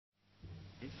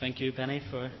Thank you, Penny,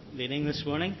 for leading this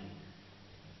morning.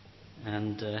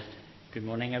 And good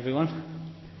morning, everyone.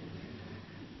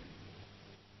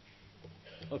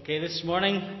 Okay, this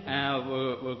morning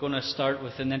we're going to start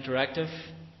with an interactive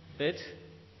bit.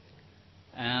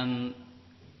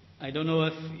 I don't know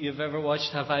if you've ever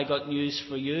watched Have I Got News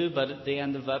For You, but at the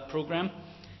end of that programme,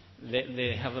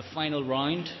 they have a final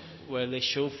round where they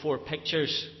show 4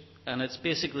 pictures, and it's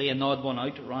basically an odd one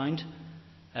out round.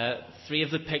 3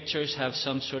 of the pictures have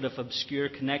some sort of obscure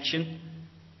connection,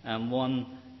 and 1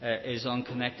 is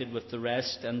unconnected with the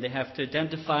rest, and they have to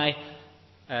identify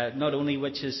not only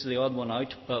which is the odd one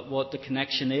out, but what the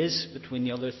connection is between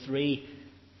the other 3.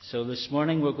 So this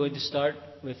morning we're going to start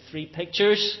with 3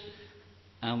 pictures,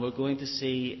 and we're going to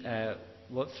see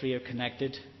what 3 are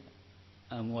connected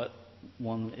and what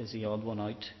 1 is the odd one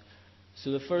out.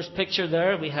 So the first picture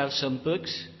there, we have some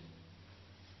books.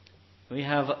 We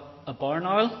have a barn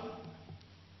owl.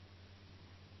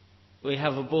 We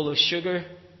have a bowl of sugar.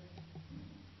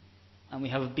 And we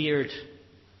have a beard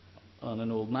on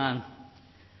an old man.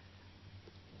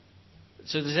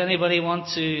 So does anybody want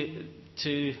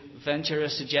to venture a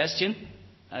suggestion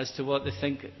as to what they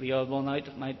think the odd one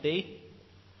out might be?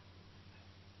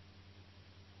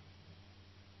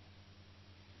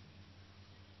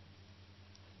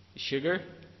 Sugar?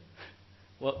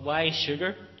 Why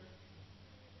sugar?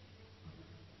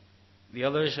 The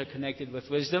others are connected with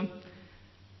wisdom.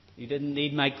 You didn't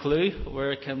need my clue.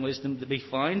 Where can wisdom be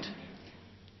found?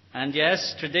 And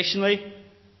yes, traditionally,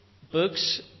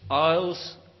 books,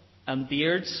 owls, and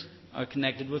beards are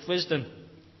connected with wisdom.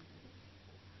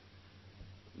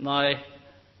 Now,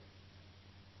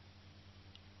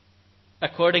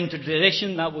 according to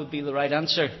tradition, that would be the right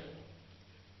answer.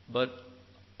 But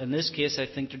in this case, I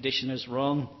think tradition is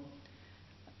wrong.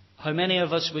 How many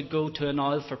of us would go to an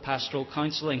owl for pastoral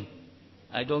counselling?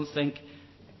 I don't think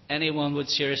anyone would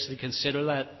seriously consider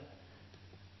that.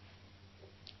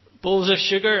 Bowls of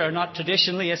sugar are not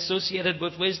traditionally associated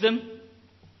with wisdom.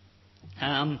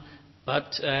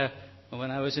 But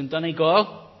when I was in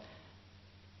Donegal,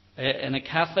 in a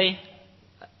cafe,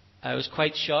 I was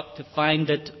quite shocked to find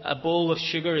that a bowl of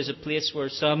sugar is a place where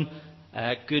some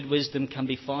good wisdom can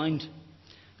be found.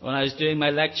 When I was doing my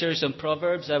lectures on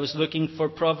Proverbs, I was looking for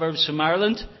Proverbs from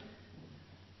Ireland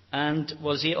and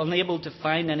was unable to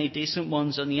find any decent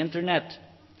ones on the internet.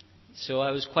 So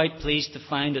I was quite pleased to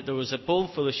find that there was a bowl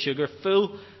full of sugar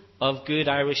full of good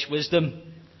Irish wisdom.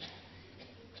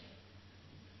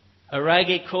 A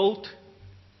raggy colt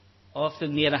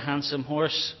often made a handsome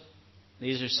horse.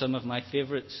 These are some of my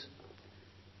favourites.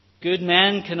 Good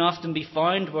men can often be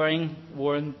found wearing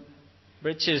worn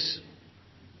breeches.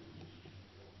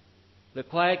 The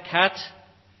quiet cat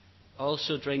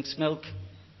also drinks milk.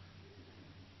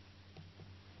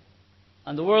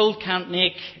 And the world can't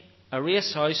make a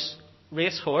racehorse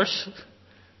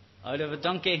out of a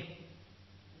donkey.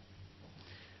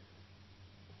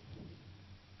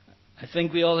 I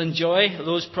think we all enjoy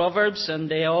those proverbs, and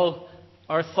they all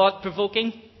are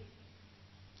thought-provoking.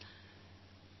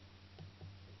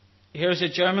 Here's a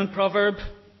German proverb.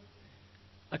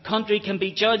 A country can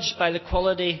be judged by the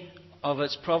quality of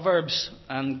its proverbs,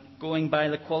 and going by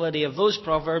the quality of those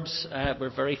proverbs,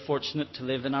 we're very fortunate to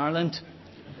live in Ireland.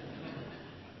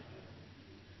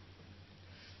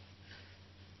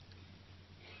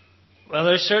 Well,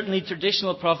 there's certainly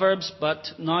traditional proverbs,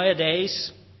 but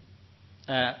nowadays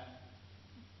there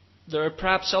are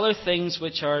perhaps other things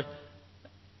which are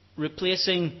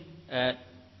replacing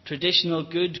traditional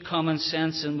good common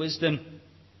sense and wisdom.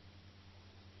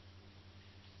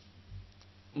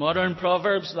 Modern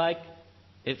proverbs like,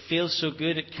 "It feels so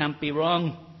good it can't be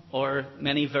wrong," or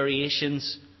many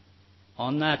variations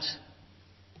on that.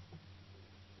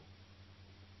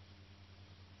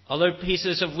 Other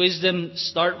pieces of wisdom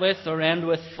start with or end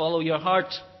with "follow your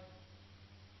heart."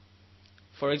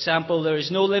 For example, there is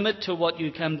no limit to what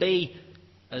you can be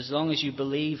as long as you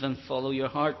believe and follow your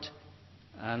heart.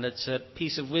 And it's a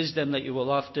piece of wisdom that you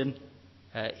will often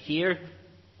hear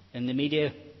in the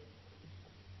media.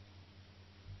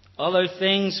 Other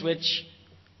things which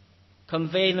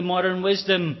convey the modern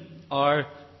wisdom are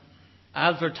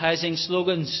advertising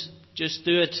slogans. Just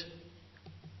do it.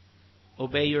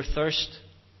 Obey your thirst.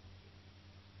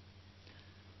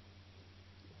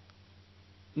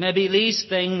 Maybe these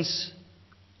things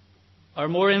are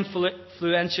more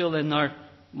influential in our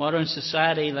modern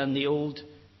society than the old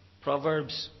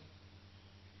proverbs.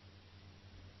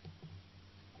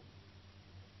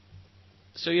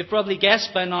 So you've probably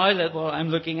guessed by now that what I'm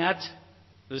looking at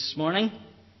this morning,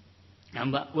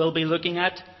 and what we'll be looking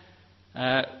at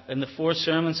in the 4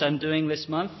 sermons I'm doing this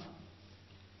month,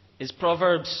 is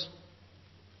Proverbs.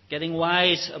 getting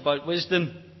wise about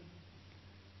wisdom.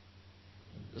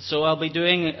 So I'll be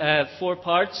doing 4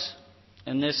 parts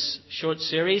in this short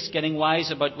series. Getting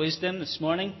wise about wisdom this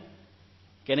morning,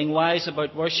 getting wise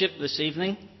about worship this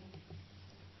evening,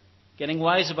 getting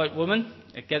wise about women.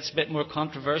 It gets a bit more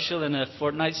controversial in a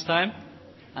fortnight's time.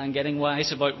 And getting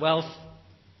wise about wealth.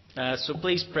 So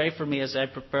please pray for me as I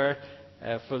prepare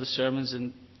for the sermons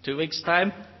in 2 weeks'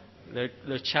 time. They're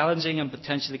challenging and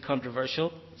potentially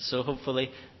controversial, so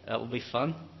hopefully that will be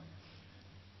fun.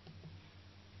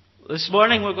 This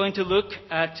morning we're going to look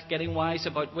at getting wise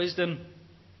about wisdom.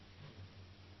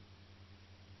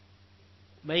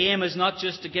 My aim is not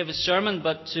just to give a sermon,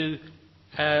 but to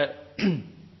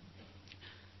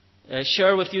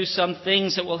share with you some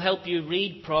things that will help you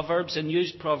read Proverbs and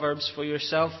use Proverbs for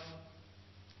yourself.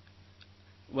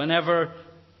 Whenever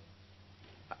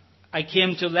I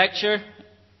came to lecture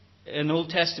in Old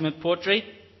Testament poetry,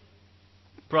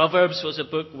 Proverbs was a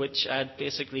book which I had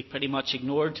basically pretty much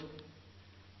ignored.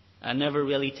 I'd never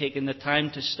really taken the time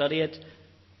to study it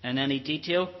in any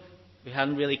detail. We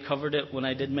hadn't really covered it when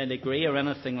I did my degree or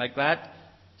anything like that.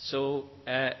 So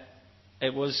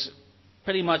it was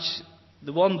pretty much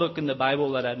the one book in the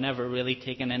Bible that I'd never really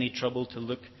taken any trouble to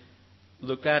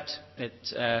look at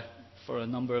it for a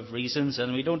number of reasons.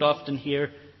 And we don't often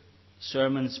hear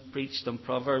sermons preached on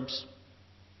Proverbs.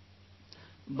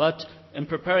 But in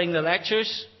preparing the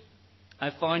lectures, I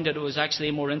found that it was actually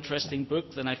a more interesting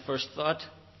book than I first thought.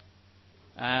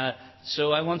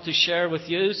 So I want to share with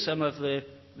you some of the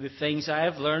things I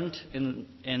have learned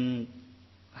in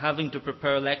having to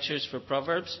prepare lectures for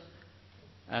Proverbs,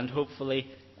 and hopefully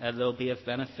they'll be of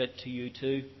benefit to you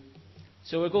too.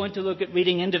 So we're going to look at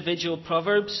reading individual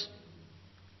Proverbs,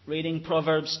 reading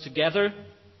Proverbs together,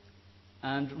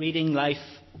 and reading life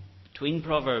between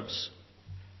Proverbs.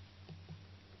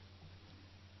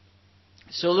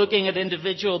 So looking at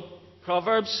individual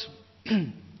Proverbs,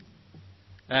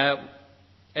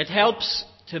 it helps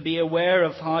to be aware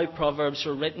of how Proverbs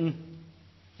were written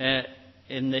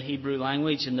in the Hebrew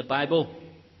language in the Bible.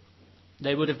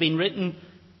 They would have been written,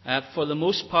 for the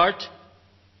most part,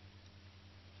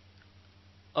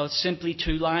 of simply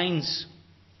 2 lines.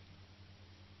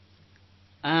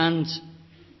 And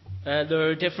there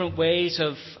are different ways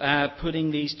of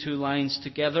putting these 2 lines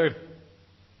together.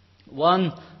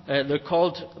 One, they're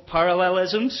called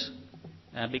parallelisms,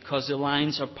 because the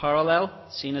lines are parallel,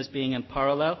 seen as being in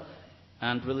parallel,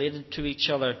 and related to each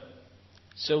other.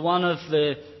 So one of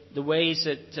the ways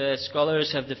that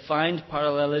scholars have defined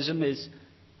parallelism is,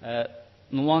 on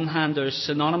the one hand, there's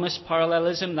synonymous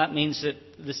parallelism. That means that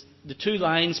the 2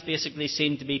 lines basically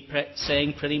seem to be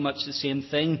saying pretty much the same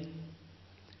thing.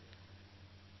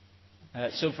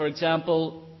 So, for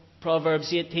example,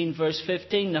 Proverbs 18 verse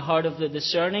 15, the heart of the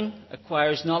discerning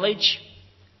acquires knowledge,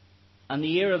 and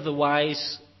the ear of the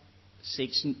wise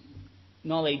seeks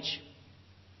knowledge.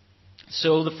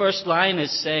 So the first line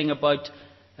is saying about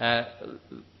the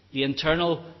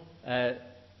internal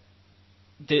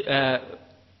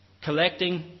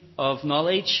collecting of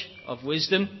knowledge, of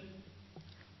wisdom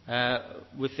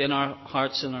within our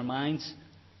hearts and our minds,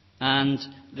 and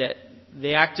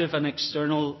the active and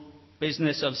external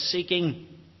business of seeking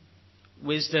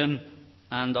wisdom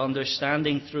and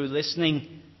understanding through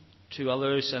listening to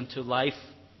others and to life.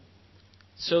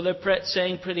 So they're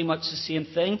saying pretty much the same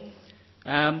thing.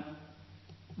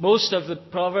 Most of the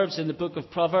Proverbs in the book of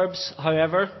Proverbs,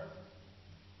 however,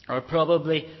 are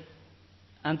probably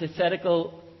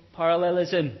antithetical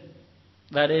parallelism.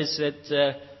 That is,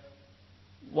 that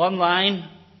one line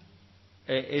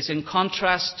is in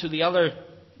contrast to the other,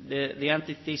 the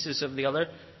antithesis of the other.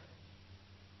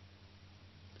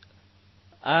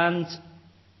 And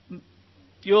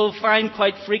you'll find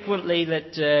quite frequently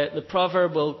that the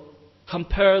proverb will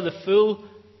compare the fool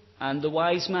and the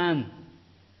wise man.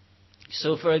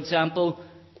 So, for example,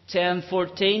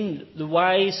 10:14, the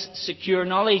wise secure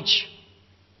knowledge.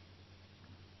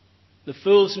 The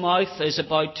fool's mouth is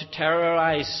about to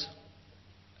terrorize.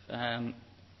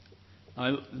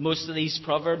 Most of these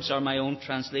proverbs are my own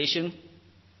translation,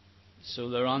 so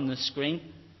they're on the screen.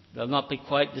 They'll not be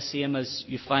quite the same as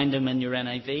you find them in your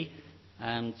NIV,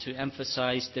 to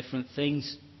emphasize different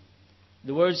things.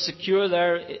 The word secure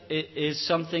there is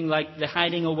something like the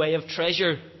hiding away of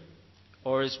treasure,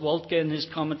 or as Waltke in his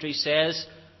commentary says,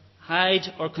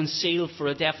 hide or conceal for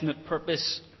a definite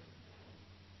purpose.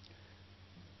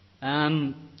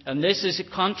 And this is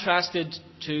contrasted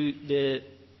to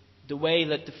the way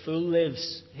that the fool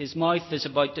lives. His mouth is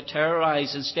about to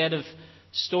terrorize. Instead of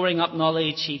storing up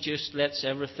knowledge, he just lets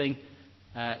everything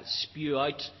spew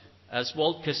out. As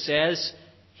Waltke says,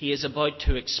 he is about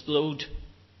to explode.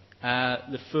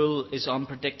 the fool is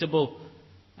unpredictable,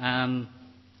 and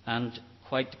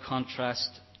quite the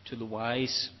contrast to the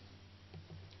wise.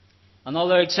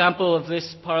 Another example of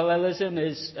this parallelism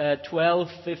is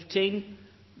 12:15.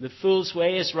 The fool's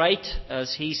way is right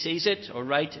as he sees it, or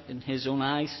right in his own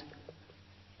eyes.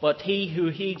 But he who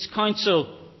heeds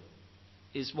counsel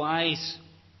is wise.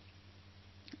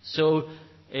 So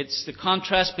it's the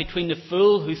contrast between the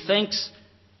fool who thinks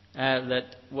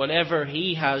that whatever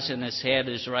he has in his head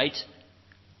is right,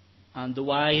 and the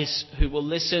wise who will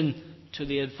listen to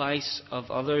the advice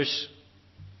of others.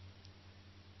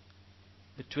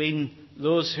 Between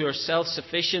those who are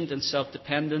self-sufficient and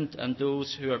self-dependent and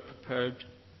those who are prepared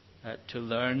to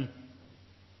learn.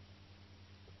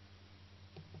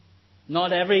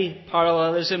 Not every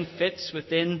parallelism fits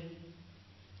within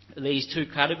these two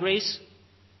categories.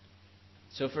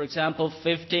 So, for example,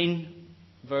 15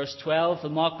 verse 12, the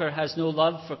mocker has no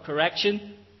love for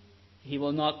correction. He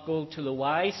will not go to the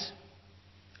wise.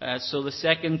 So the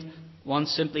second one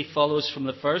simply follows from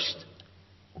the first.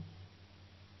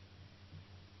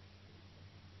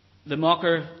 The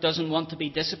mocker doesn't want to be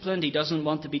disciplined. He doesn't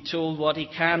want to be told what he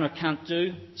can or can't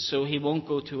do. So he won't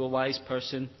go to a wise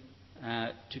person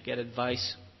to get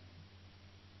advice.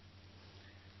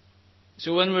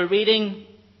 So when we're reading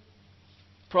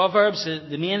Proverbs,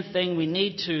 the main thing we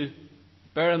need to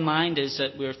bear in mind is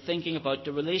that we're thinking about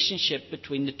the relationship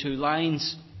between the two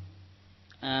lines.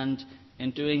 And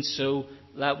in doing so,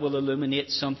 that will illuminate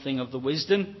something of the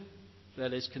wisdom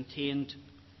that is contained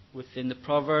within the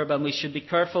proverb. And we should be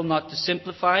careful not to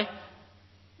simplify.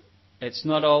 It's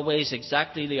not always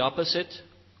exactly the opposite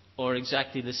or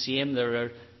exactly the same.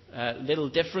 There are little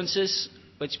differences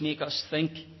which make us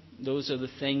think those are the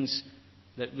things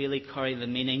that really carry the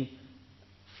meaning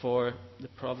for the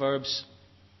Proverbs.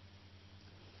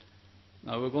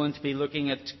 Now we're going to be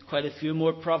looking at quite a few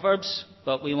more Proverbs,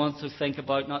 but we want to think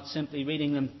about not simply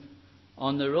reading them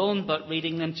on their own, but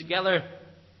reading them together.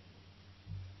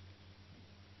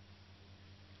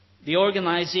 The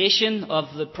organization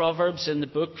of the Proverbs in the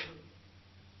book,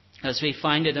 as we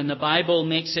find it in the Bible,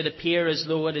 makes it appear as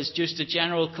though it is just a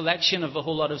general collection of a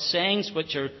whole lot of sayings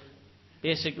which are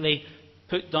basically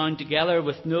put down together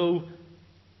with no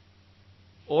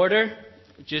order,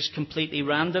 just completely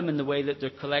random in the way that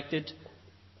they're collected.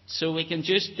 So we can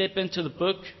just dip into the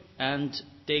book and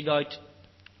dig out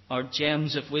our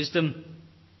gems of wisdom.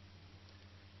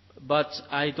 But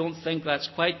I don't think that's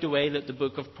quite the way that the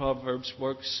book of Proverbs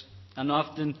works. And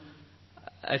often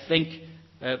I think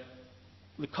the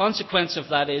consequence of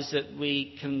that is that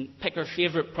we can pick our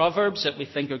favourite proverbs that we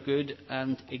think are good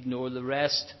and ignore the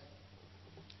rest.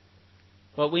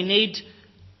 But we need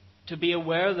to be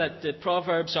aware that the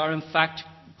Proverbs are in fact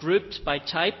grouped by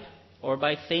type or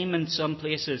by theme in some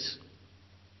places.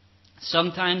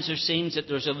 Sometimes there seems that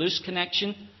there's a loose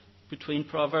connection between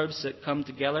Proverbs that come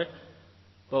together,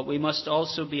 but we must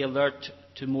also be alert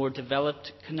to more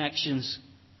developed connections.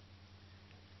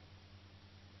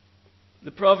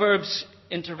 The Proverbs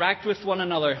interact with one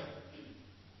another,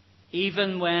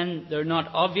 even when they're not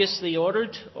obviously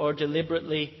ordered or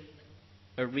deliberately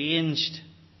arranged,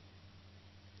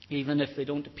 even if they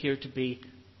don't appear to be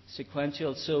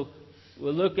sequential. So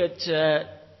we'll look at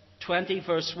 20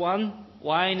 verse 1.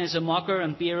 Wine is a mocker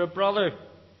and beer a brother.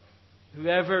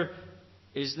 Whoever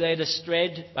is led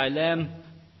astray by them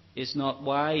is not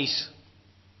wise.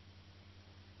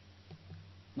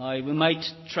 Now we might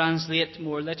translate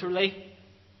more literally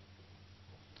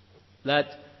that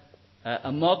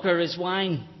a mocker is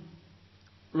wine.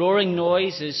 Roaring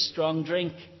noise is strong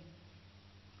drink.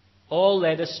 All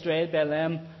led astray by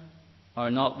them are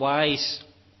not wise.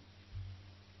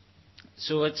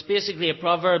 So it's basically a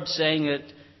proverb saying that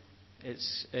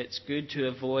it's good to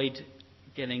avoid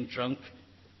getting drunk.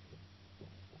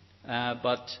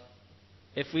 But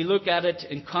if we look at it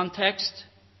in context,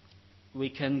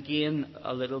 we can gain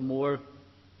a little more.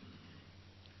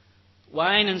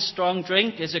 Wine and strong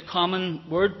drink is a common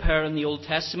word pair in the Old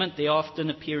Testament. They often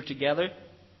appear together.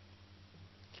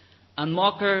 And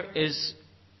mocker is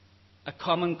a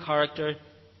common character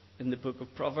in the book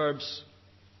of Proverbs.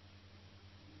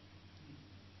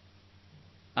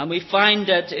 And we find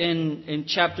that in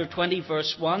chapter 20,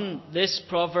 verse 1, this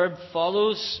proverb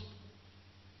follows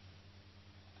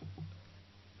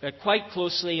quite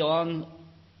closely on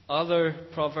other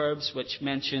proverbs which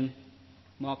mention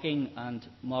mocking and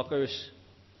mockers.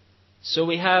 So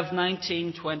we have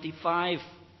 19:25.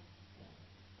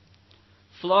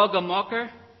 Flog a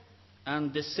mocker,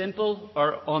 and the simple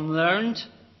or unlearned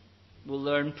will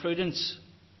learn prudence.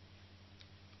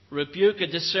 Rebuke a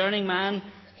discerning man,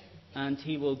 and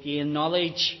he will gain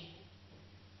knowledge.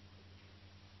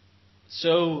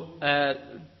 So,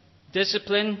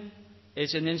 discipline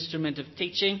is an instrument of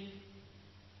teaching,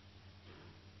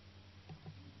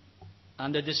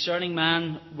 and a discerning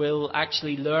man will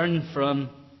actually learn from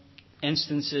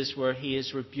instances where he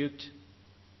is rebuked.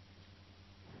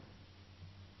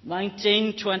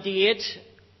 19:28,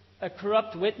 a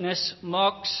corrupt witness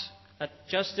mocks at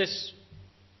justice.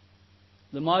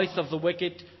 The mouth of the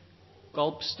wicked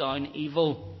gulps down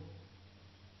evil.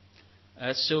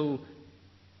 So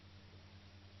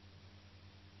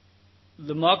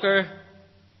the mocker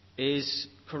is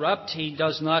corrupt. He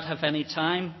does not have any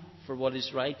time for what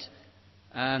is right,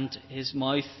 and his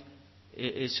mouth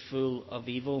is full of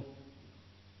evil.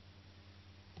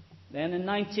 Then in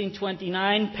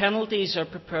 1929, penalties are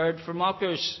prepared for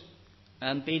mockers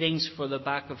and beatings for the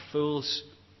back of fools.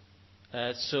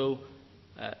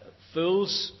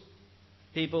 Fools,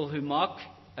 people who mock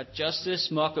at justice,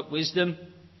 mock at wisdom,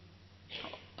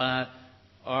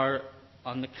 are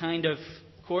on the kind of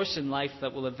course in life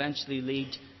that will eventually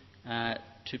lead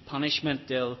to punishment.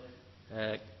 They'll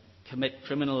commit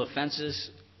criminal offences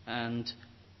and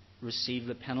receive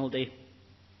the penalty.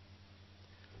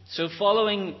 So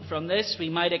following from this, we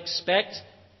might expect,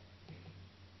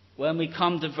 when we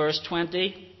come to verse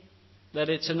 20, that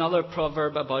it's another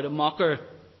proverb about a mocker,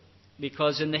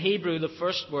 because in the Hebrew the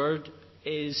first word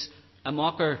is a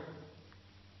mocker.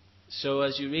 So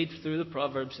as you read through the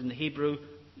Proverbs in the Hebrew,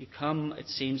 you come, it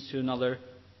seems, to another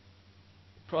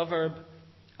proverb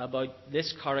about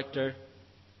this character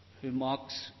who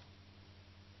mocks.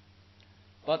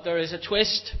 But there is a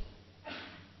twist.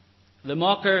 The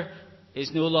mocker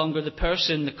is no longer the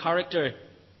person, the character,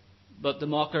 but the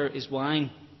mocker is wine.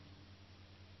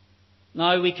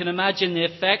 Now we can imagine the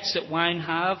effects that wine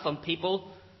have on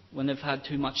people when they've had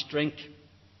too much drink,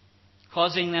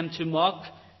 causing them to mock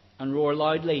and roar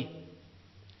loudly.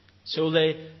 So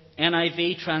the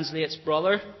NIV translates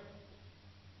brother,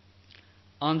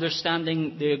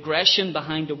 understanding the aggression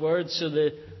behind the words. So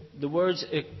the words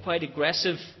are quite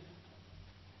aggressive,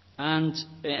 and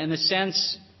in a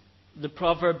sense the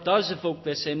proverb does evoke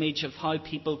this image of how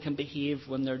people can behave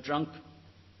when they're drunk.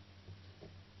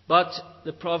 But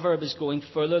the proverb is going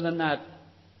further than that.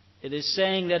 It is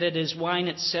saying that it is wine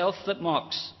itself that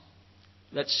mocks,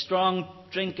 that strong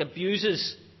drink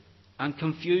abuses and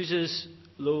confuses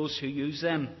those who use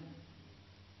them.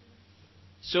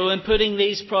 So in putting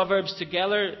these proverbs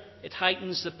together, it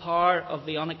heightens the power of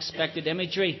the unexpected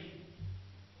imagery.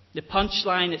 The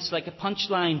punchline, it's like a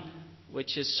punchline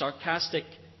which is sarcastic,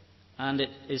 and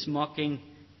it is mocking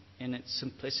in its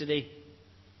simplicity.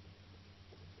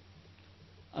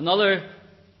 Another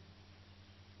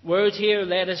word here,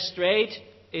 led astray,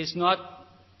 is not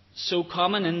so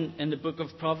common in the book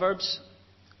of Proverbs,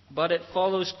 but it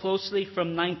follows closely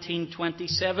from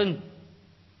 1927,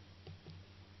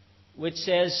 which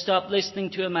says, "Stop listening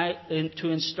to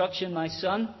instruction, my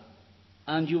son,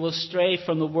 and you will stray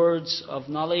from the words of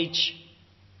knowledge."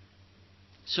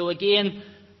 So again,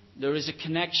 there is a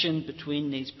connection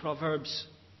between these proverbs.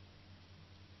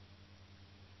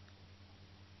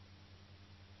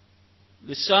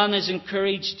 The son is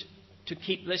encouraged to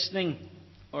keep listening,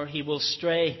 or he will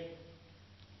stray.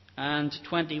 And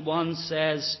 21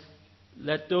 says,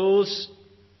 "Let those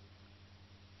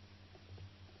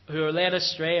who are led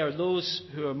astray are those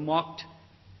who are mocked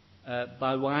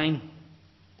by wine."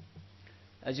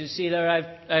 As you see there,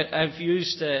 I've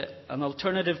used an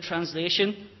alternative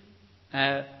translation,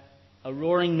 a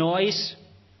roaring noise.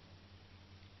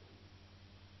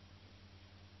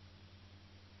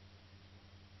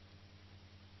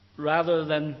 Rather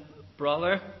than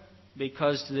brother,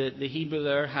 because the Hebrew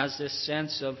there has this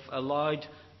sense of a loud,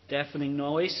 deafening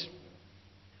noise.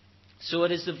 So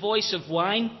it is the voice of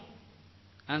wine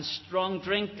and strong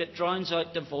drink that drowns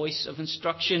out the voice of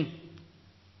instruction.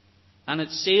 And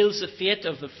it seals the fate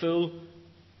of the fool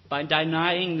by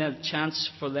denying the chance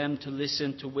for them to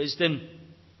listen to wisdom.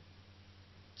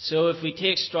 So if we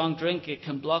take strong drink, it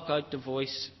can block out the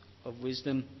voice of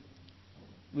wisdom.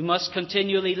 We must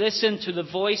continually listen to the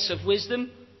voice of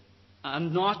wisdom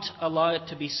and not allow it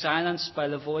to be silenced by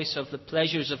the voice of the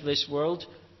pleasures of this world,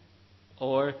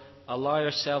 or allow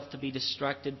ourselves to be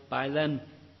distracted by them.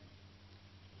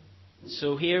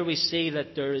 So here we see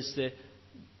that there is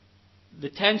the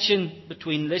tension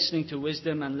between listening to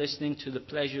wisdom and listening to the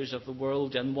pleasures of the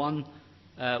world, and one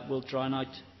will drown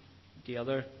out the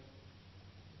other.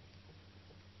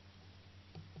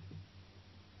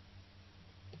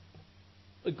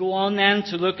 We go on then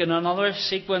to look at another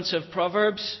sequence of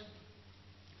Proverbs,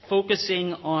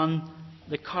 focusing on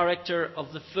the character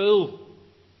of the fool.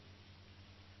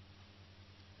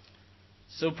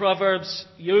 So Proverbs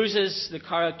uses the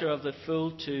character of the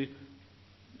fool to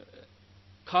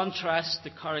contrasts the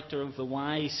character of the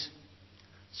wise.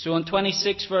 So in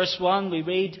 26 verse 1 we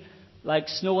read, like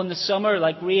snow in the summer,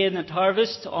 like rain at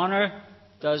harvest, honour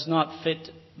does not fit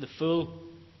the fool.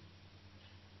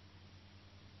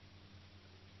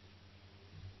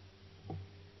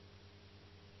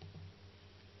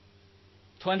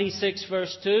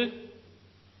 Verse 2,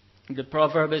 the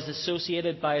proverb is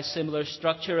associated by a similar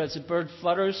structure. As a bird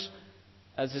flutters,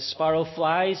 as a sparrow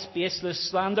flies, baseless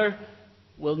slander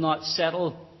will not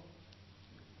settle.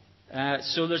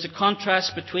 So there's a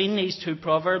contrast between these two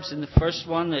proverbs. In the first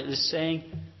one, it is saying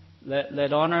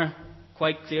that honour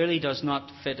quite clearly does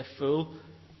not fit a fool,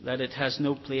 that it has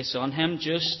no place on him,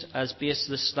 just as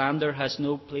baseless slander has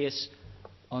no place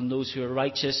on those who are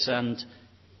righteous. And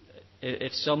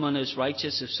if someone is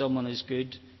righteous, if someone is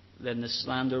good, then the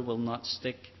slander will not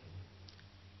stick.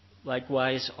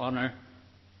 Likewise, honour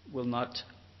will not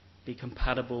be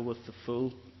compatible with the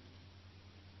fool.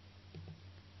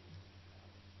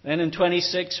 Then in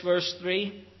 26 verse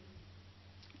 3,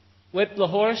 whip the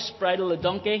horse, bridle the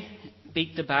donkey,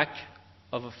 beat the back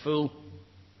of a fool.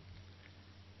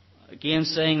 Again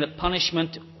saying that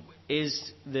punishment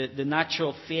is the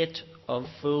natural fate of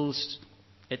fools.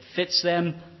 It fits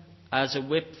them as a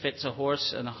whip fits a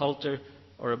horse, and a halter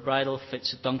or a bridle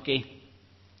fits a donkey.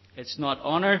 It's not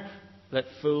honour that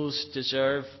fools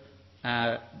deserve,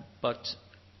 but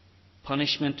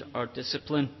punishment or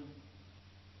discipline.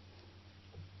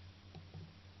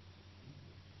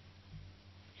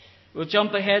 We'll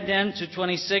jump ahead then to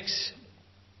 26,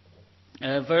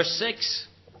 verse 6.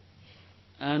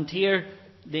 And here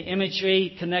the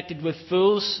imagery connected with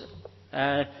fools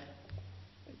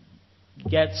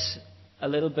gets a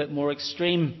little bit more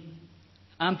extreme.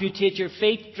 Amputate your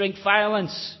feet, drink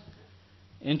violence,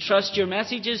 entrust your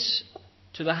messages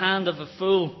to the hand of a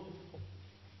fool.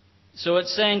 So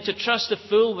it's saying to trust a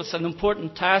fool with an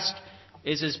important task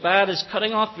is as bad as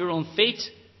cutting off your own feet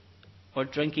or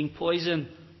drinking poison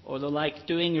or the like,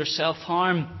 doing yourself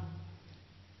harm.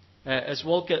 As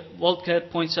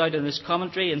Walcott points out in his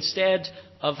commentary, instead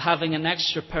of having an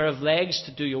extra pair of legs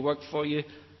to do your work for you,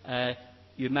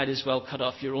 you might as well cut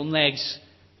off your own legs,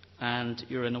 and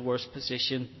you're in a worse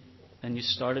position than you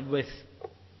started with.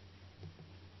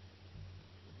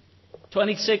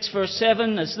 26 verse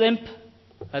 7, as limp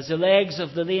as the legs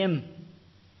of the lame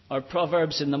are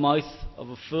proverbs in the mouth of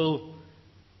a fool.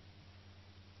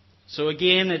 So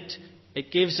again,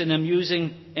 it gives an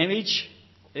amusing image,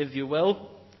 if you will,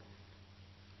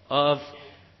 of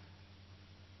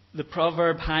the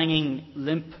proverb hanging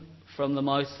limp from the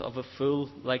mouth of a fool,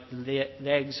 like the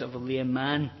legs of a lame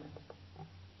man.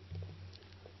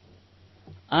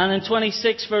 And in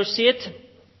 26 verse 8,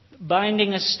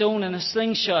 binding a stone in a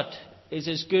slingshot is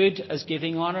as good as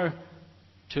giving honour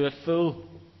to a fool.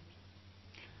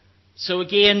 So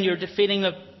again, you're defeating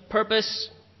the purpose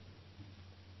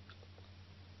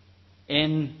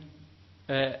in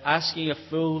asking a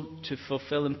fool to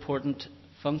fulfill important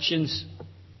functions.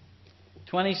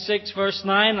 26 verse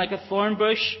 9, like a thorn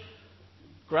bush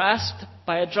grasped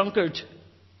by a drunkard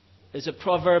is a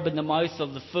proverb in the mouth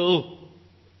of the fool.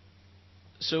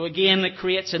 So again, it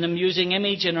creates an amusing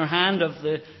image in her hand of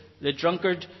the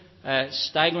drunkard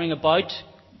staggering about,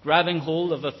 grabbing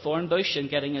hold of a thorn bush and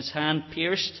getting his hand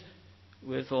pierced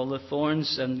with all the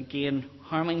thorns, and again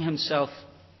harming himself.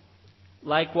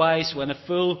 Likewise, when a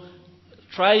fool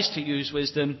tries to use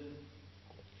wisdom,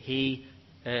 he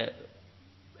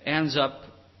ends up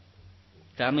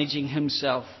damaging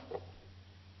himself.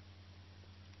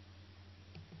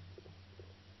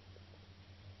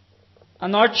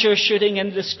 An archer shooting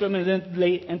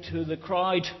indiscriminately into the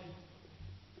crowd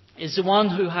is the one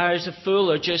who hires a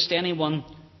fool or just anyone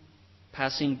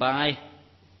passing by.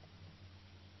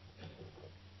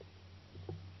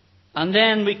 And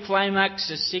then we climax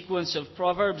a sequence of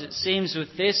proverbs, it seems,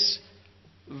 with this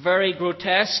very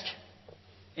grotesque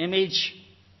image.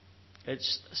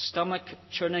 It's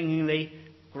stomach-churningly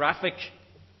graphic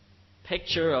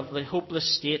picture of the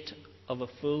hopeless state of a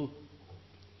fool.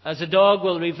 As a dog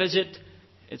will revisit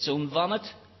its own vomit,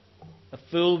 a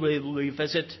fool will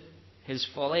revisit his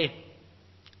folly.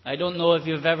 I don't know if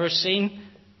you've ever seen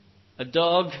a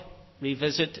dog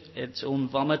revisit its own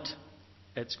vomit.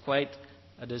 It's quite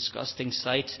a disgusting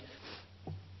sight.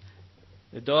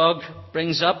 The dog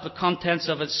brings up the contents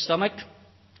of its stomach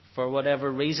for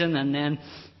whatever reason, and then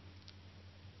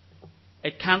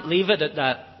it can't leave it at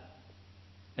that.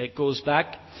 It goes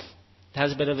back, it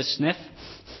has a bit of a sniff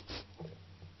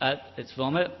at its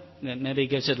vomit, it maybe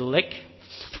gives it a lick,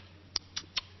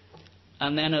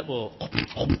 and then it will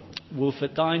wolf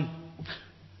it down.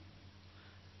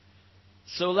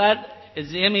 So that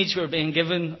is the image we're being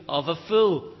given of a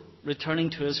fool. returning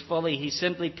to his folly. He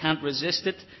simply can't resist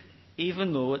it,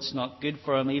 even though it's not good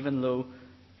for him, even though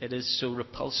it is so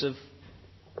repulsive.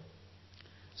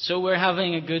 So we're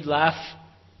having a good laugh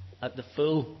at the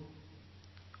fool.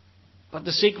 But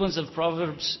the sequence of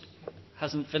Proverbs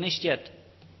hasn't finished yet.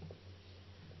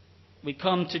 We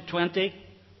come to 20.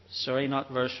 Sorry,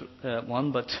 not verse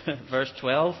 1, but verse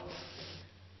 12.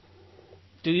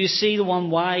 Do you see the one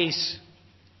wise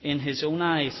in his own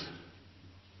eyes?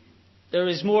 There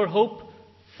is more hope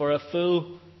for a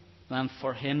fool than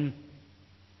for him.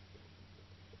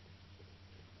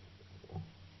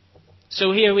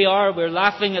 So here we are, we're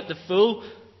laughing at the fool.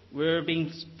 We're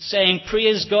saying,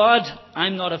 praise God,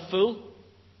 I'm not a fool.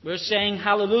 We're saying,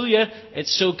 hallelujah,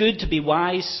 it's so good to be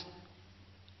wise.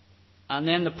 And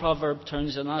then the proverb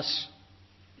turns on us.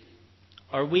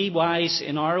 Are we wise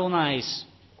in our own eyes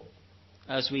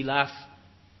as we laugh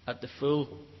at the fool?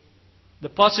 The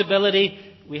possibility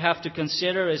we have to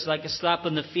consider is like a slap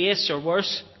in the face or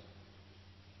worse,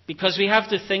 because we have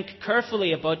to think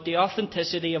carefully about the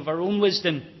authenticity of our own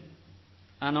wisdom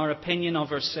and our opinion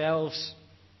of ourselves.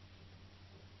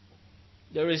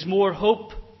 There is more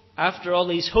hope. After all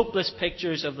these hopeless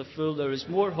pictures of the fool, there is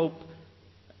more hope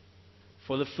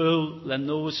for the fool than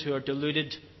those who are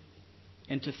deluded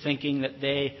into thinking that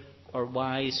they are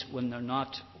wise when they're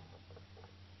not.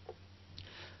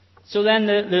 So then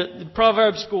the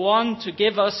Proverbs go on to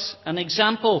give us an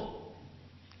example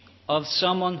of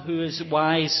someone who is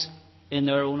wise in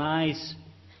their own eyes.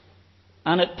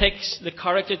 And it picks the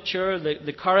caricature,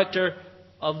 the character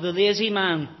of the lazy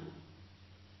man.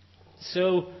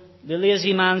 So the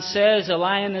lazy man says, a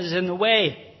lion is in the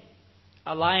way.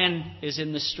 A lion is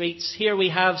in the streets. Here we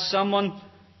have someone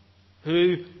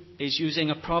who is using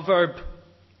a proverb.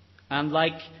 And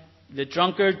like the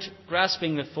drunkard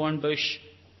grasping the thorn bush,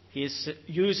 he is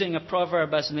using a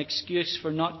proverb as an excuse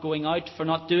for not going out, for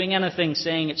not doing anything,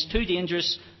 saying it's too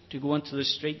dangerous to go into the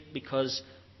street because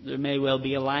there may well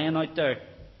be a lion out there.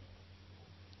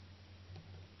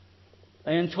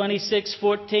 In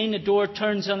 26:14, the door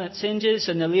turns on its hinges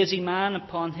and the lazy man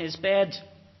upon his bed.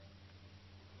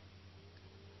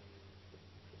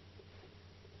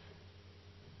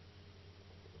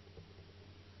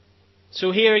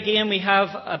 So here again we have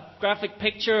a graphic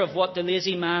picture of what the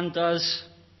lazy man does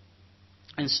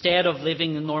instead of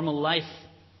living the normal life.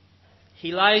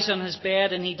 He lies on his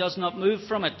bed and he does not move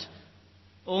from it,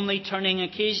 only turning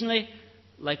occasionally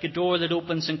like a door that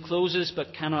opens and closes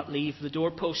but cannot leave the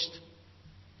doorpost.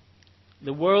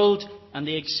 The world and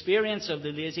the experience of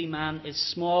the lazy man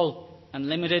is small and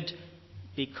limited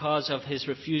because of his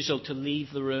refusal to leave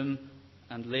the room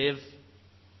and live.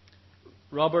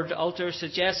 Robert Alter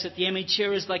suggests that the image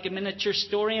here is like a miniature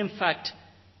story. In fact,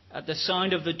 at the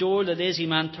sound of the door, the lazy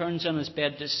man turns on his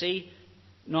bed to see,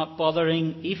 not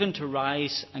bothering even to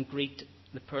rise and greet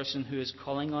the person who is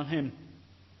calling on him.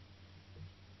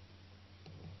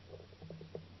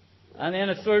 And then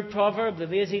a third proverb, the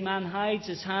lazy man hides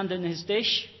his hand in his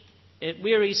dish. It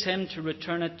wearies him to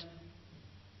return it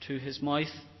to his mouth.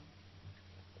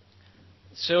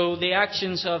 So the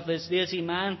actions of this lazy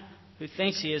man who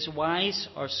thinks he is wise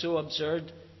are so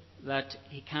absurd that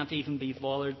he can't even be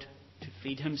bothered to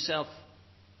feed himself.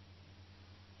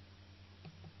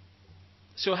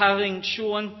 So having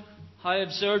shown how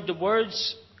absurd the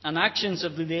words and actions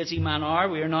of the lazy man are,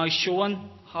 we are now shown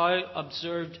how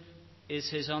absurd is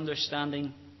his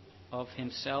understanding of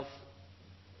himself.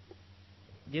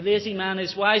 The lazy man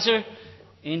is wiser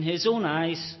in his own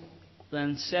eyes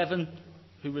than 7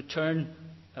 who return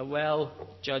a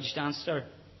well-judged answer.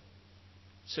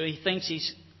 So he thinks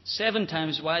he's 7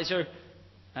 times wiser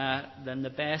than the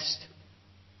best.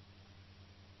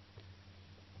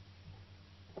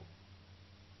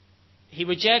 He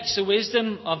rejects the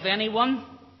wisdom of anyone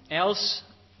else,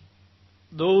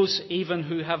 those even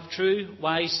who have true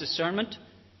wise discernment,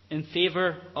 in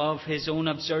favour of his own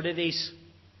absurdities.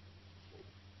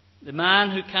 The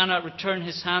man who cannot return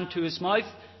his hand to his mouth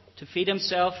to feed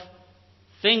himself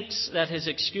thinks that his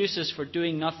excuses for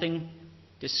doing nothing,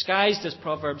 disguised as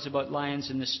proverbs about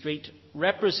lions in the street,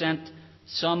 represent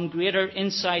some greater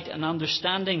insight and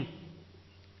understanding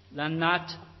than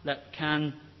that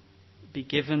can be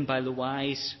given by the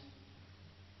wise.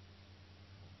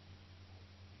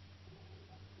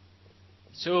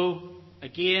 So,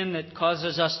 again, it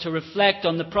causes us to reflect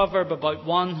on the proverb about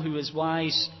one who is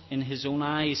wise in his own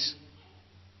eyes.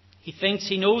 He thinks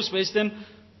he knows wisdom,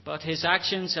 but his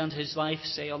actions and his life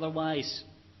say otherwise.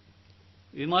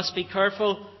 We must be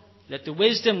careful that the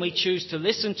wisdom we choose to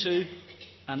listen to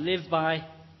and live by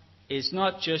is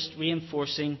not just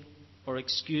reinforcing or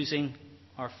excusing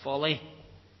our folly.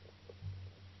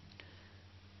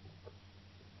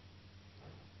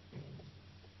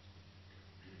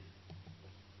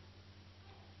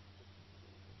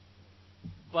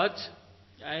 But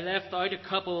I left out a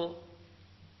couple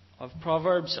of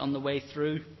Proverbs on the way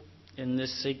through in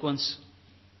this sequence.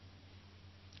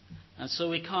 And so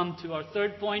we come to our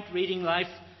third point, reading life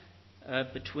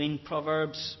between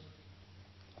Proverbs.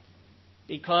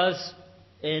 Because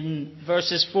in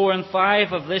verses 4 and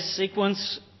 5 of this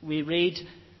sequence we read,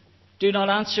 "Do not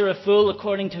answer a fool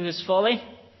according to his folly,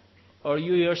 or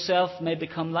you yourself may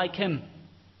become like him."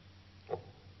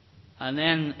 And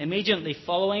then immediately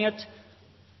following it,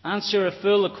 "Answer a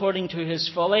fool according to his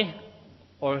folly,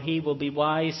 or he will be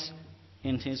wise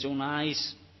in his own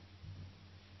eyes."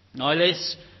 Now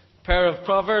this pair of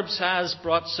Proverbs has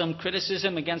brought some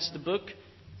criticism against the book,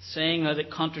 saying that it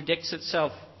contradicts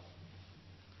itself.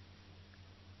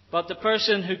 But the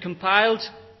person who compiled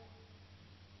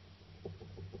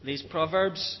these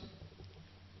Proverbs,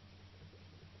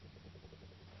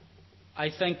 I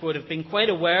think, would have been quite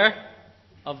aware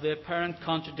of the apparent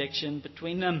contradiction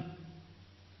between them.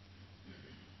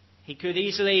 He could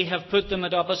easily have put them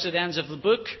at opposite ends of the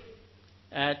book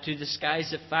to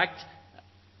disguise the fact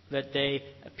that they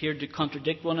appeared to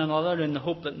contradict one another in the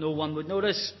hope that no one would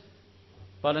notice.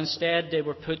 But instead they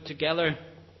were put together.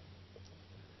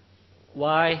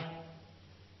 Why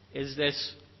is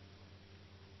this?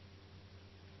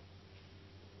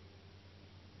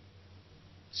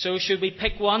 So should we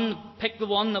pick the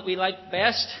one that we like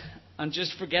best and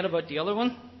just forget about the other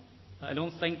one? I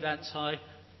don't think that's how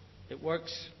it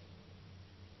works.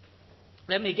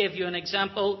 Let me give you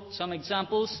some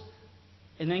examples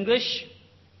in English.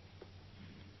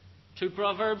 2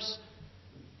 Proverbs.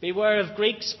 "Beware of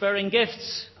Greeks bearing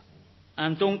gifts,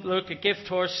 and don't look a gift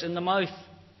horse in the mouth."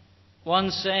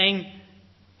 One saying,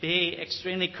 be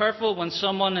extremely careful when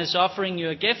someone is offering you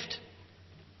a gift,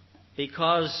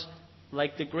 because,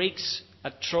 like the Greeks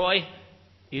at Troy,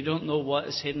 you don't know what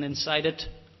is hidden inside it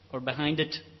or behind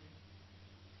it.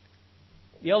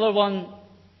 The other one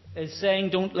is saying,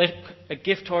 don't look a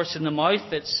gift horse in the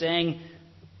mouth. It's saying,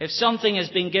 if something has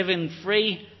been given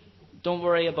free, don't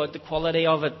worry about the quality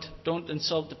of it. Don't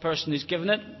insult the person who's given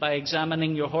it by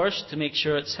examining your horse to make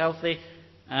sure it's healthy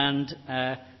and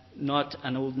not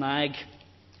an old nag.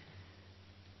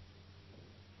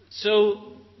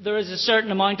 So there is a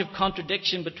certain amount of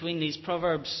contradiction between these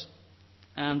proverbs,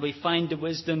 and we find the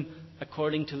wisdom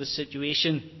according to the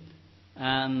situation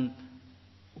and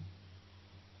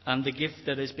the gift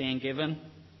that is being given,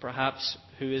 perhaps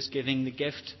who is giving the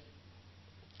gift.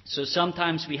 So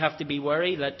sometimes we have to be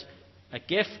wary that a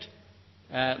gift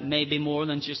may be more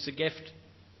than just a gift.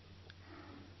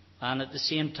 And at the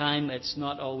same time, it's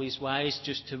not always wise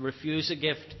just to refuse a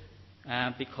gift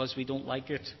because we don't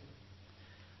like it.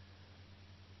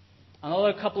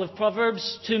 Another couple of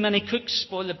proverbs: too many cooks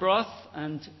spoil the broth,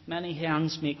 and many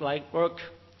hands make light work.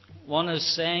 One is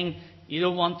saying you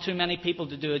don't want too many people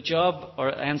to do a job or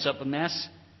it ends up a mess.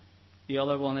 The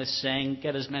other one is saying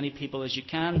get as many people as you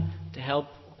can to help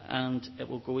and it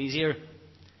will go easier.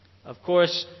 Of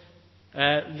course,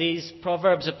 these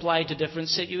proverbs apply to different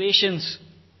situations.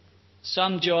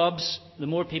 Some jobs, the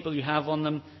more people you have on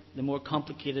them, the more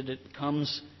complicated it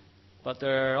becomes. But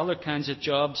there are other kinds of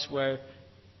jobs where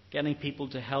getting people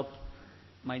to help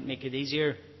might make it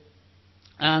easier.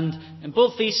 And in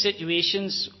both these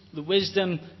situations, the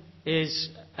wisdom is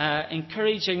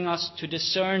encouraging us to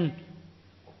discern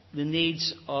the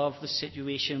needs of the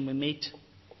situation we meet.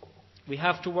 We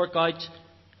have to work out,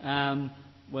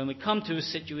 when we come to a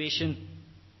situation,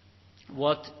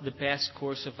 what the best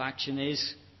course of action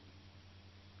is.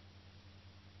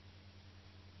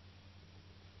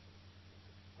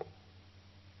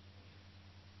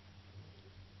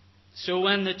 So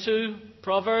when the two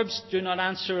proverbs, do not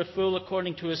answer a fool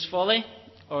according to his folly,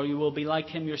 or you will be like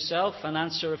him yourself, and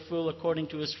answer a fool according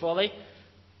to his folly,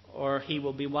 or he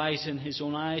will be wise in his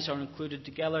own eyes, are included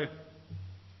together,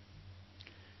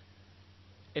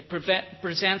 it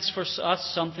presents for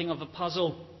us something of a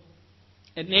puzzle.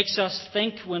 It makes us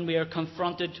think when we are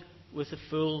confronted with a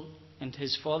fool and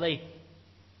his folly.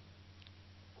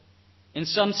 In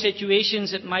some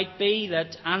situations it might be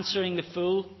that answering the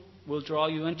fool will draw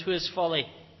you into his folly.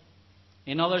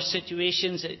 In other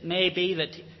situations it may be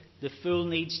that the fool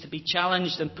needs to be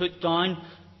challenged and put down,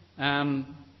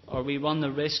 or we run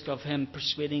the risk of him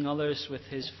persuading others with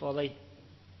his folly.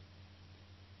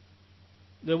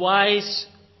 The wise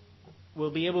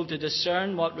will be able to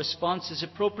discern what response is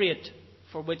appropriate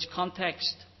for which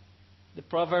context. The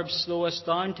proverbs slow us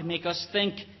down to make us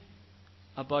think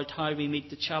about how we meet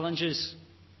the challenges.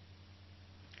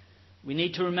 We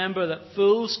need to remember that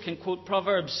fools can quote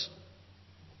proverbs,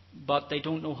 but they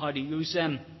don't know how to use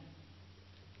them.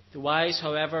 The wise,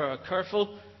 however, are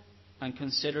careful and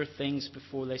consider things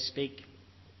before they speak.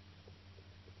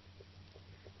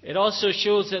 It also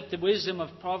shows that the wisdom of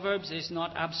Proverbs is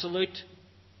not absolute.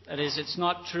 That is, it's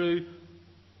not true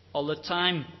all the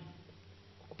time,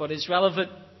 but is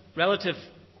relative.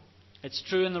 It's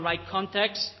true in the right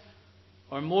context,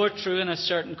 or more true in a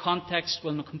certain context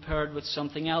when compared with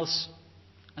something else.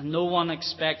 And no one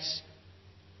expects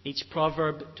each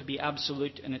proverb to be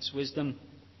absolute in its wisdom.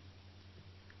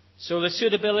 So the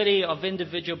suitability of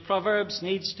individual proverbs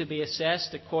needs to be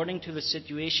assessed according to the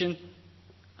situation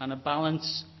and a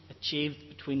balance achieved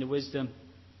between the wisdom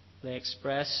they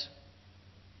express.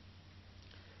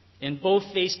 In both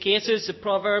these cases, the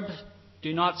proverbs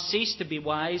do not cease to be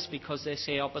wise because they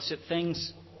say opposite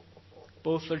things.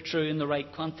 Both are true in the right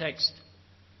context.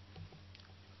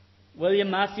 William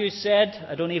Matthews said,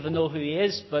 I don't even know who he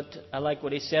is, but I like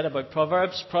what he said about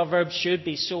Proverbs. Proverbs should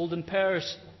be sold in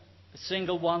pairs, a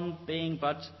single one being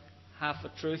but half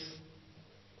a truth.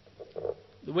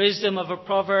 The wisdom of a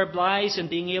proverb lies in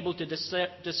being able to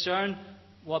discern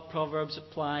what proverbs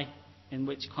apply in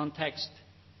which context.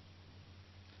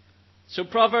 So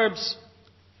Proverbs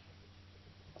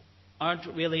aren't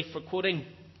really for quoting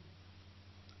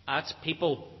at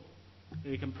people.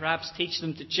 We can perhaps teach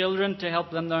them to children to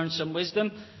help them learn some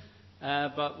wisdom,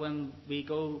 but when we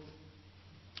go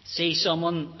see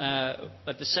someone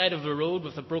at the side of the road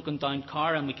with a broken down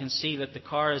car and we can see that the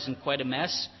car is in quite a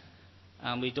mess,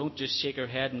 and we don't just shake our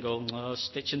head and go, oh,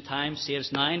 stitching time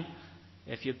saves 9.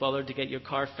 If you bothered to get your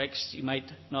car fixed, you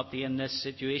might not be in this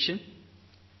situation.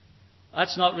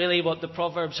 That's not really what the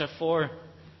Proverbs are for,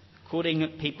 quoting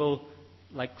at people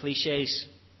like cliches.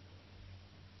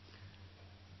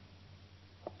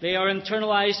 They are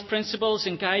internalized principles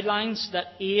and guidelines that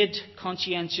aid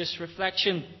conscientious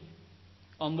reflection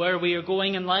on where we are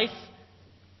going in life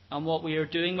and what we are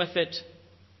doing with it,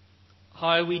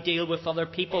 how we deal with other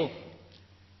people,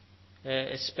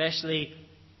 especially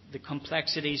the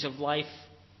complexities of life.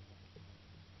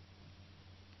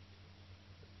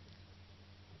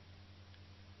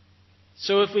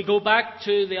 So if we go back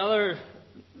to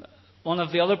one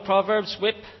of the other proverbs,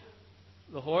 whip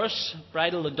the horse,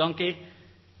 bridle the donkey,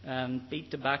 and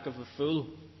beat the back of a fool.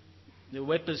 The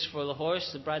whip is for the horse,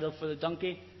 the bridle for the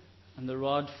donkey, and the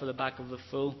rod for the back of the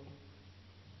fool.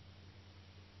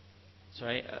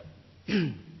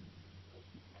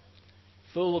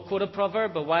 Fool will quote a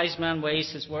proverb, a wise man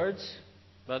weighs his words.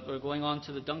 But we're going on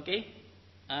to the donkey.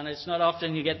 And it's not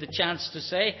often you get the chance to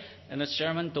say in a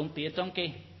sermon, don't be a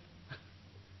donkey.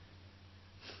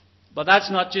 But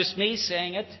that's not just me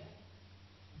saying it.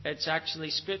 It's actually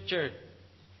Scripture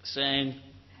saying,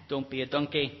 don't be a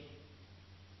donkey.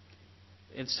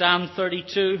 In Psalm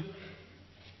 32,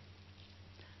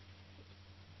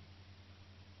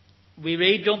 we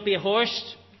read, don't be a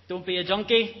horse, don't be a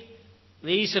donkey.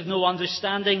 These have no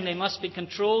understanding. They must be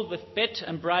controlled with bit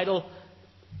and bridle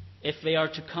if they are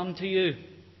to come to you.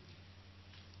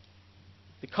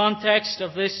 The context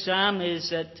of this psalm is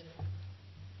that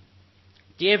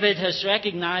David has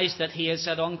recognized that he has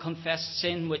had unconfessed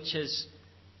sin which has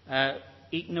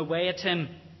eaten away at him,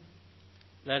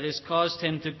 that has caused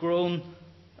him to groan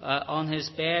on his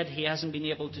bed. He hasn't been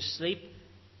able to sleep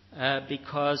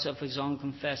because of his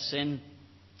unconfessed sin.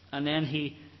 And then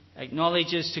he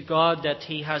acknowledges to God that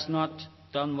he has not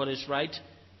done what is right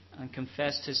and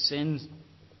confessed his sins.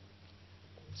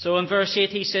 So in verse 8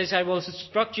 he says, I will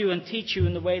instruct you and teach you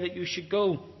in the way that you should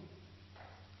go.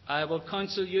 I will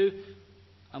counsel you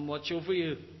and watch over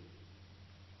you.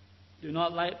 Do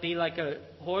not be like a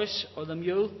horse or the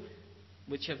mule,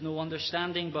 which have no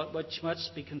understanding, but which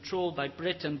must be controlled by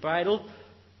bit and bridle,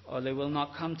 or they will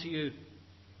not come to you.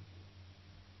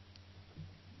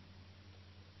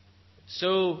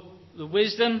 So the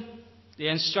wisdom, the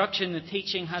instruction, the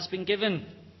teaching has been given.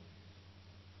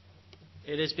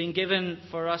 It has been given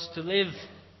for us to live.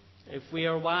 If we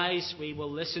are wise, we will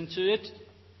listen to it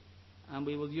and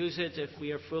we will use it. If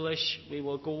we are foolish, we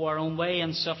will go our own way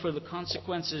and suffer the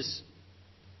consequences.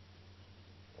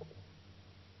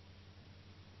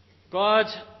 God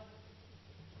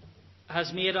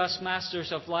has made us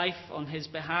masters of life on His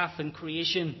behalf in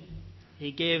creation.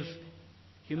 He gave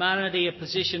humanity a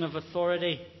position of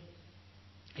authority.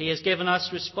 He has given us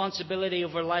responsibility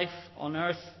over life on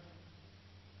earth.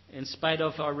 In spite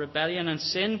of our rebellion and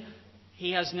sin,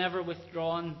 He has never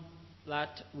withdrawn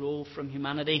that role from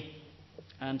humanity,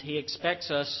 and He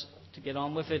expects us to get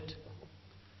on with it.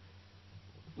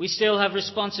 We still have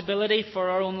responsibility for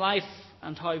our own life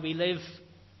and how we live.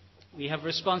 We have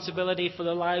responsibility for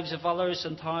the lives of others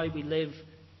and how we live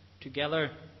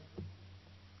together.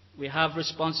 We have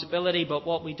responsibility, but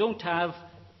what we don't have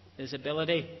is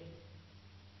ability.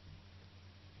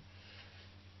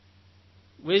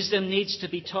 Wisdom needs to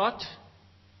be taught,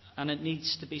 and it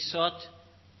needs to be sought.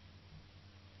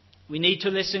 We need to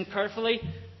listen carefully,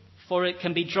 for it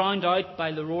can be drowned out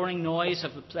by the roaring noise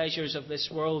of the pleasures of this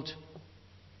world.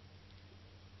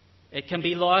 It can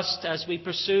be lost as we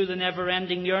pursue the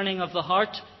never-ending yearning of the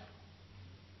heart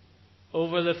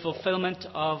over the fulfillment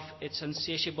of its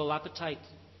insatiable appetite.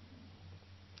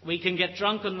 We can get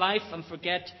drunk on life and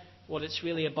forget what it's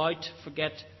really about,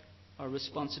 forget our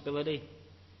responsibility.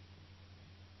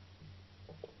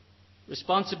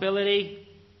 Responsibility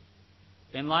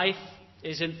in life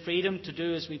isn't freedom to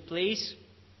do as we please.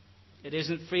 It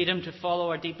isn't freedom to follow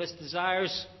our deepest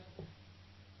desires.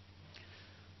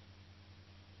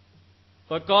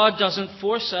 But God doesn't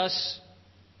force us.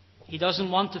 He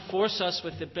doesn't want to force us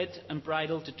with the bit and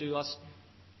bridle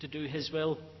to do His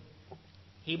will.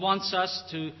 He wants us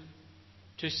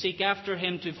to seek after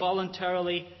Him, to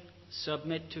voluntarily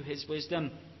submit to His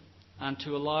wisdom and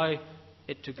to allow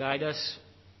it to guide us.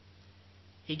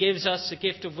 He gives us the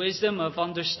gift of wisdom, of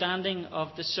understanding,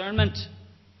 of discernment.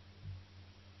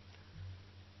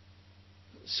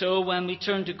 So when we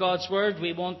turn to God's Word,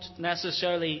 we won't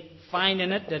necessarily find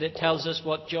in it that it tells us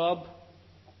what job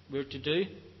we're to do.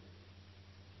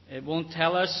 It won't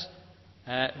tell us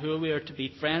who we are to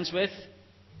be friends with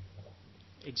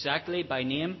exactly by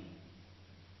name.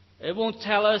 It won't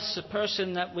tell us the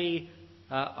person that we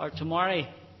are to marry.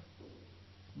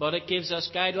 But it gives us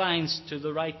guidelines to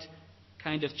the right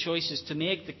kind of choices to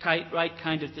make, the right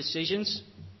kind of decisions.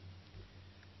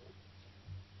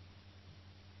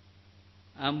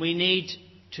 And we need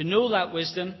to know that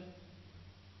wisdom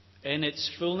in its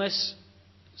fullness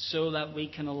so that we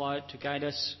can allow it to guide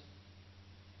us.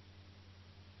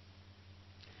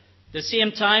 At the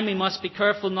same time, we must be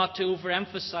careful not to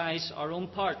overemphasize our own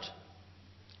part.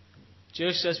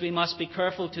 Just as we must be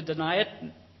careful to deny it,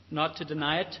 not to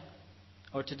deny it,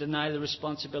 or to deny the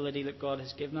responsibility that God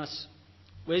has given us.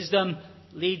 Wisdom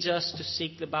leads us to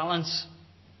seek the balance.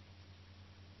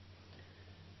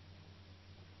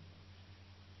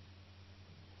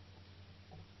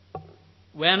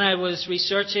 When I was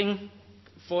researching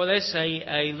for this,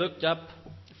 I looked up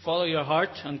 "Follow Your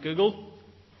Heart" on Google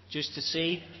just to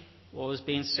see what was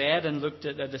being said, and looked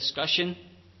at a discussion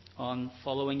on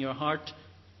following your heart,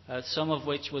 some of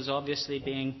which was obviously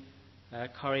being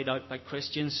carried out by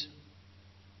Christians.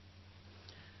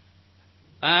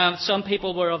 Some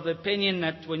people were of the opinion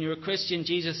that when you're a Christian,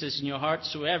 Jesus is in your heart,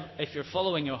 so if you're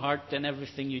following your heart, then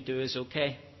everything you do is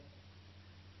okay.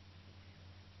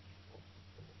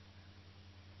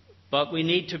 But we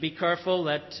need to be careful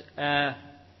that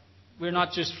we're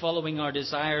not just following our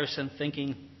desires and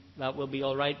thinking that will be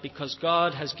all right, because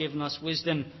God has given us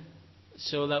wisdom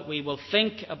so that we will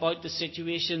think about the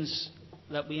situations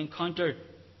that we encounter,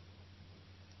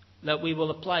 that we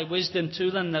will apply wisdom to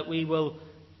them, that we will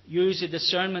use the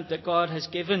discernment that God has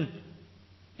given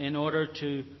in order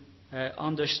to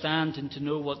understand and to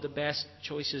know what the best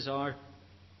choices are.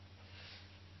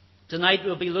 Tonight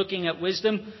we'll be looking at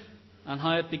wisdom and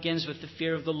how it begins with the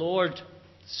fear of the Lord.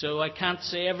 So I can't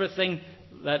say everything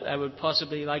that I would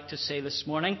possibly like to say this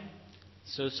morning.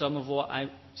 So some of what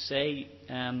I say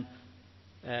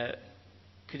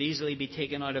could easily be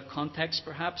taken out of context,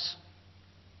 perhaps.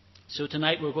 So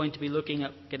tonight we're going to be looking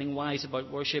at getting wise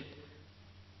about worship,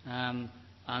 and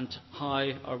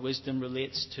how our wisdom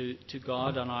relates to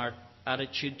God and our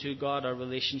attitude to God, our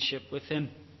relationship with Him.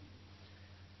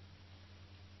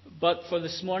 But for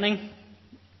this morning,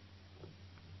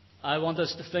 I want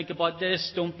us to think about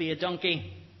this. Don't be a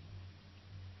donkey,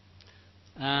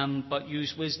 but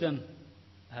use wisdom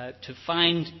to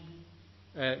find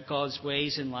God's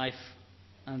ways in life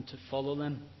and to follow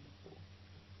them.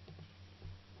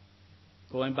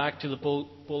 Going back to the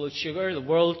bowl of sugar, the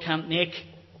world can't make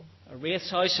a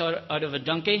racehorse out of a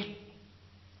donkey.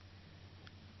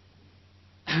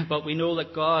 But we know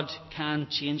that God can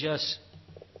change us.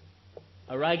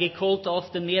 A raggy colt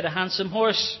often made a handsome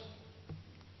horse.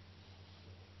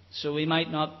 So we might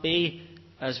not be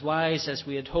as wise as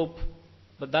we'd hope,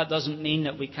 but that doesn't mean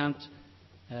that we can't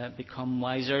become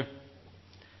wiser.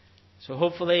 So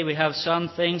hopefully we have some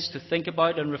things to think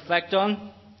about and reflect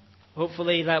on.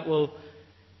 Hopefully that will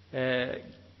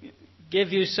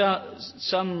give you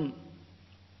some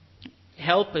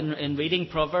help in reading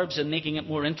Proverbs and making it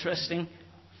more interesting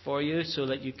for you, so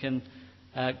that you can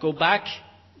go back,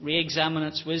 re-examine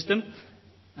its wisdom,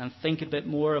 and think a bit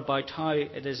more about how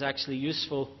it is actually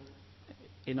useful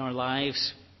in our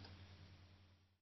lives.